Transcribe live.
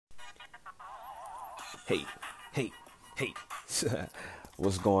Hey, hey, hey.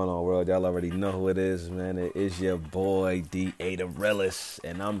 What's going on, world? Y'all already know who it is, man. It is your boy, D.A. the Realist,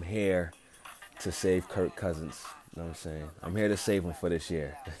 and I'm here to save Kirk Cousins. You know what I'm saying? I'm here to save him for this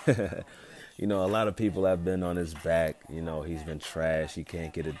year. A lot of people have been on his back. He's been trash. He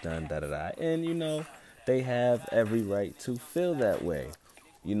can't get it done, da-da-da. And, they have every right to feel that way.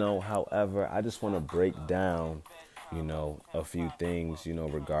 However, I just want to break down a few things,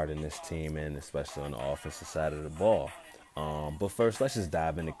 regarding this team and especially on the offensive side of the ball. But first, let's just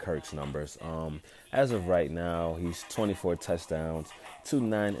dive into Kirk's numbers. As of right now, he's 24 touchdowns,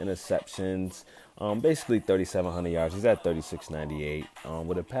 9 interceptions, basically 3,700 yards. He's at 36.98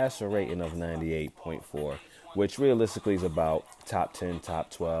 with a passer rating of 98.4, which realistically is about top 10, top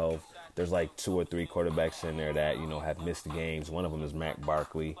 12. There's like 2 or 3 quarterbacks in there that, have missed games. One of them is Mac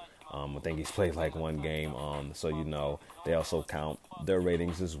Barkley. I think he's played like one game. So they also count their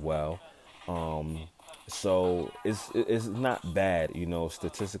ratings as well. So it's not bad.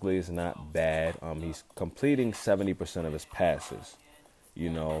 Statistically, it's not bad. He's completing 70% of his passes.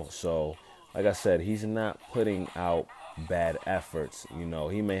 So like I said, he's not putting out bad efforts.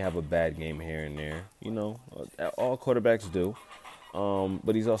 He may have a bad game here and there. All quarterbacks do.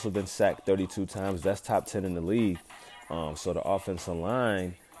 But he's also been sacked 32 times. That's top 10 in the league. So the offensive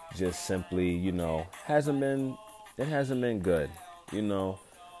line just simply, hasn't been good,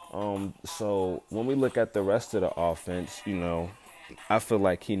 So when we look at the rest of the offense, I feel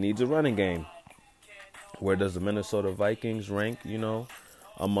like he needs a running game. Where does the Minnesota Vikings rank,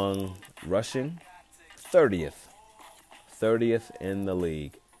 among rushing? 30th. 30th in the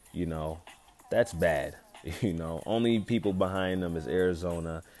league. That's bad. Only people behind them is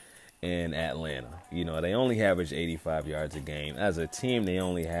Arizona and Atlanta. They only average 85 yards a game. As a team, they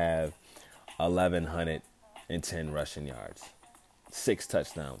only have 1,110 rushing yards, 6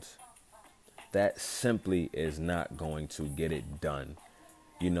 touchdowns. That simply is not going to get it done.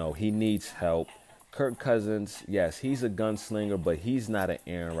 He needs help. Kirk Cousins, yes, he's a gunslinger, but he's not an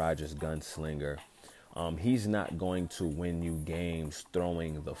Aaron Rodgers gunslinger. He's not going to win you games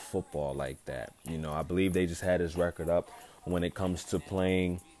throwing the football like that. I believe they just had his record up when it comes to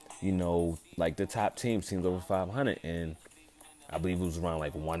playing, like the top teams over 500. And I believe it was around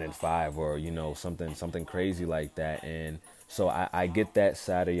like 1-5 or, something crazy like that. And so I get that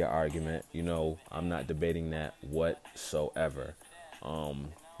side of your argument. I'm not debating that whatsoever.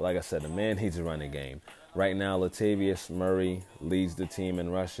 Like I said, the man needs to run a game. Right now, Latavius Murray leads the team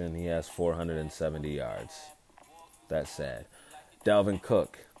in rushing. He has 470 yards. That's sad. Dalvin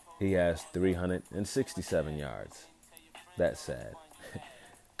Cook, he has 367 yards. That's sad.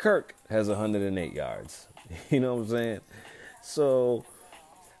 Kirk has 108 yards. You know what I'm saying? So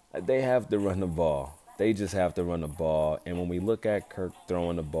they have to run the ball. They just have to run the ball. And when we look at Kirk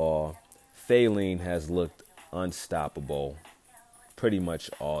throwing the ball, Thielen has looked unstoppable pretty much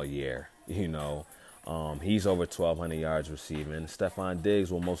all year. He's over 1,200 yards receiving. Stephon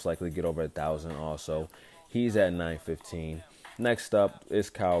Diggs will most likely get over 1,000 also. He's at 915. Next up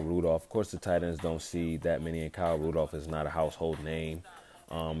is Kyle Rudolph. Of course, the tight ends don't see that many, and Kyle Rudolph is not a household name.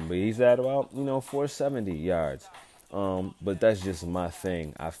 But he's at about, 470 yards. But that's just my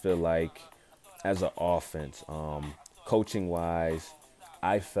thing. I feel like as an offense, coaching-wise,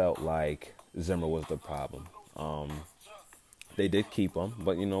 I felt like Zimmer was the problem. They did keep him,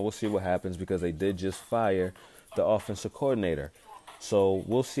 but, we'll see what happens because they did just fire the offensive coordinator. So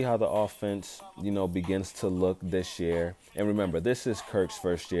we'll see how the offense, begins to look this year. And remember, this is Kirk's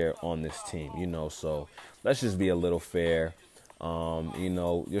first year on this team, so let's just be a little fair.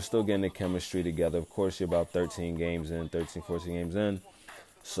 You're still getting the chemistry together. Of course, you're about 14 games in.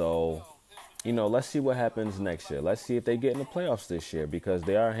 So, let's see what happens next year. Let's see if they get in the playoffs this year because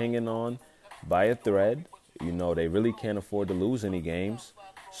they are hanging on by a thread. They really can't afford to lose any games.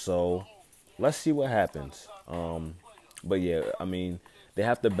 So let's see what happens. But yeah, they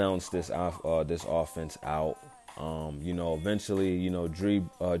have to balance this offense out. Eventually, Drew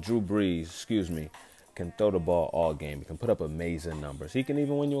Brees, can throw the ball all game. He can put up amazing numbers. He can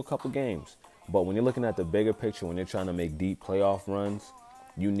even win you a couple games. But when you're looking at the bigger picture, when you're trying to make deep playoff runs,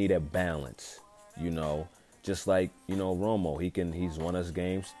 you need a balance. Just like, Romo, he's won us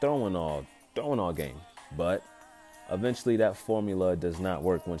games throwing all game. But eventually that formula does not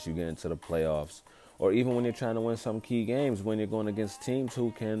work once you get into the playoffs or even when you're trying to win some key games when you're going against teams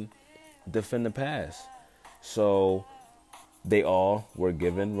who can defend the pass. So they all were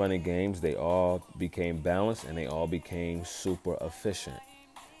given running games. They all became balanced and they all became super efficient.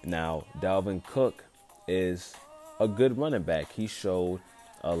 Now, Dalvin Cook is a good running back. He showed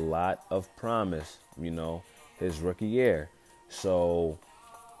a lot of promise, his rookie year. So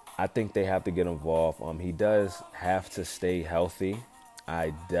I think they have to get involved. He does have to stay healthy.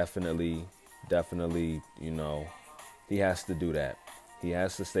 I definitely, he has to do that. He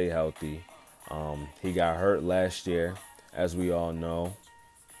has to stay healthy. He got hurt last year, as we all know,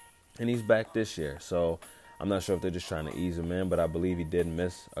 and he's back this year. So I'm not sure if they're just trying to ease him in, but I believe he did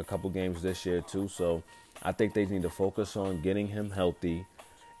miss a couple games this year too. So I think they need to focus on getting him healthy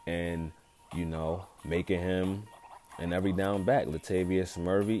and, making him an every down back. Latavius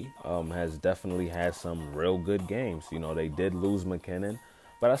Murray has definitely had some real good games. They did lose McKinnon,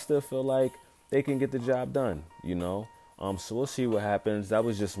 but I still feel like they can get the job done, So we'll see what happens. That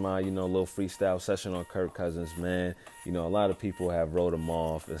was just my, little freestyle session on Kirk Cousins, man. A lot of people have wrote him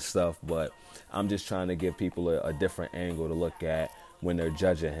off and stuff, but I'm just trying to give people a different angle to look at when they're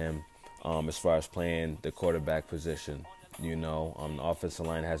judging him as far as playing the quarterback position. The offensive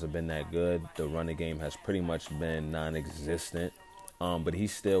line hasn't been that good. The running game has pretty much been non-existent. But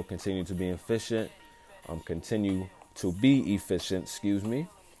he's still continuing to be efficient. So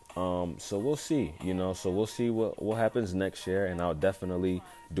we'll see, So we'll see what happens next year. And I'll definitely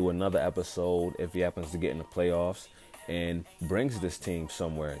do another episode if he happens to get in the playoffs and brings this team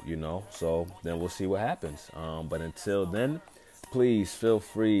somewhere, So then we'll see what happens. But until then, please feel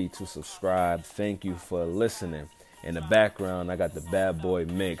free to subscribe. Thank you for listening. In the background, I got the Bad Boy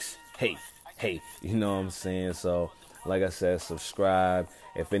Mix. Hey, you know what I'm saying? So, like I said, subscribe.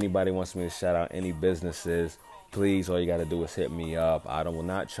 If anybody wants me to shout out any businesses, please, all you got to do is hit me up. I will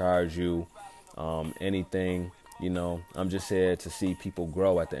not charge you anything. I'm just here to see people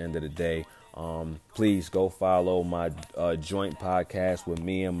grow at the end of the day. Please go follow my joint podcast with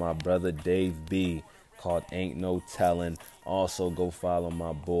me and my brother Dave B called Ain't No Telling. Also, go follow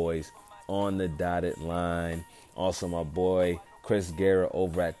my boys on the Dotted Line. Also, my boy Chris Guerra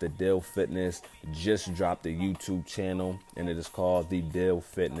over at The Dill Fitness just dropped a YouTube channel, and it is called The Dill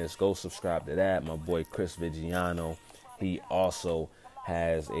Fitness. Go subscribe to that. My boy Chris Vigiano, he also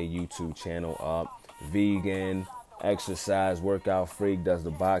has a YouTube channel up. Vegan, exercise, workout freak, does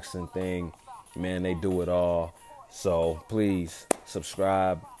the boxing thing. Man, they do it all. So please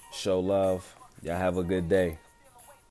subscribe, show love. Y'all have a good day.